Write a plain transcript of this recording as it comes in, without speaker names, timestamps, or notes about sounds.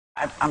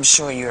I'm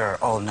sure you're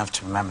old enough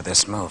to remember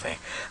this movie,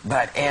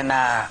 but in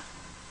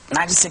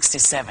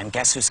 1967,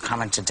 guess who's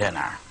coming to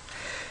dinner?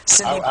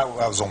 I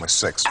was only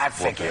 6. I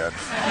figured.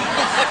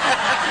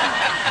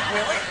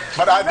 Really?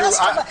 But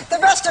the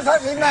rest of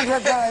it remember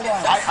very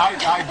well.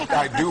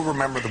 I do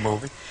remember the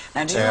movie.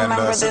 Now, do you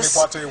remember this?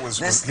 Sidney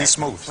Poitier he's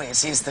smooth.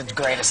 Please, he's the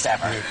greatest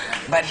ever.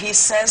 But he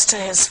says to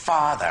his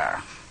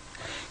father,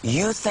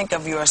 "You think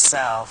of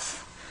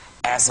yourself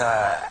as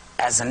a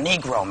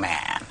Negro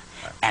man,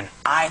 and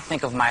I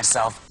think of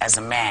myself as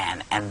a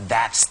man, and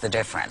that's the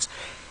difference."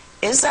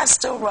 Is that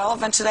still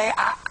relevant today?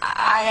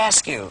 I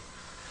ask you,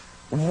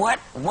 what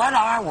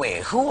are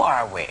we? Who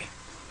are we?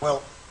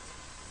 Well,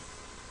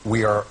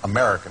 we are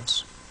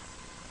Americans.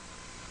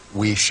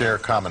 We share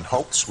common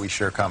hopes, we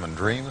share common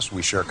dreams,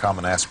 we share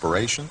common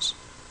aspirations.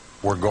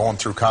 We're going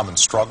through common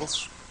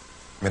struggles.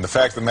 I mean, the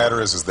fact of the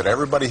matter is that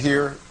everybody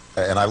here,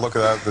 and I look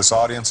at this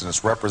audience and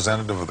it's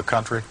representative of the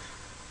country,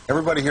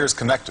 everybody here is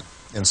connected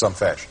in some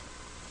fashion.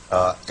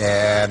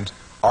 And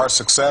our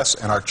success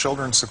and our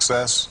children's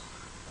success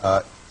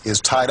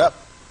is tied up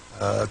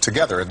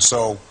together. And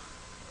so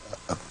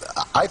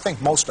I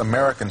think most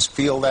Americans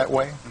feel that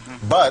way.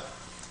 Mm-hmm. But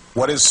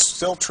what is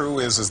still true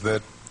is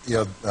that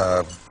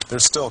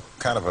there's still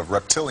kind of a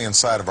reptilian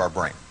side of our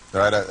brain,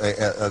 right?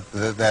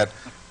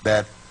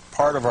 That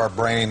part of our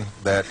brain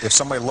that if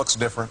somebody looks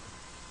different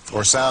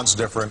or sounds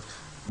different,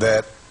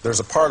 that there's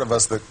a part of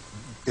us that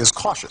is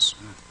cautious.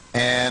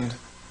 And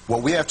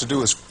what we have to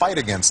do is fight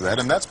against that,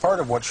 and that's part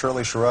of what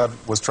Shirley Sherrod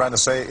was trying to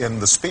say in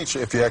the speech.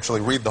 If you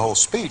actually read the whole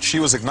speech, she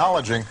was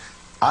acknowledging,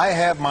 I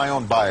have my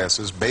own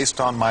biases based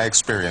on my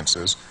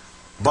experiences,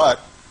 but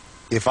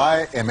if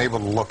I am able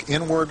to look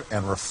inward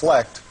and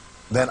reflect,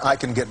 then I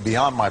can get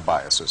beyond my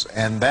biases.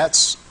 And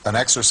that's an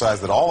exercise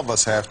that all of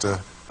us have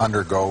to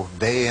undergo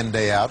day in,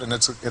 day out, and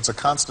it's a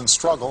constant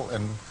struggle,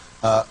 and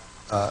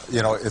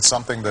it's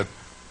something that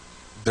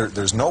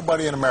there's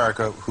nobody in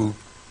America who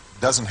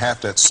doesn't have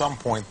to at some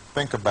point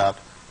think about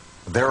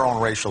their own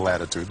racial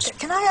attitudes.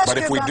 Can I ask but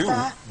you if we about do,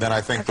 that? then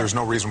I think there's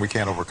no reason we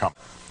can't overcome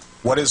it.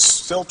 What is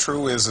still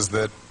true is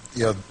that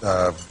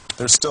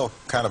there's still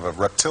kind of a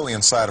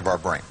reptilian side of our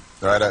brain,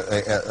 right?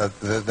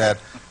 That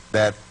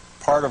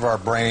part of our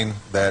brain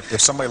that if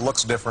somebody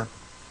looks different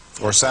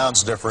or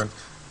sounds different,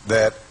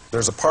 that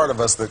there's a part of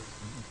us that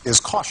is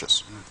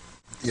cautious.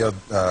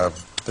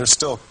 There's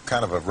still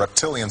kind of a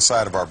reptilian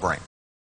side of our brain.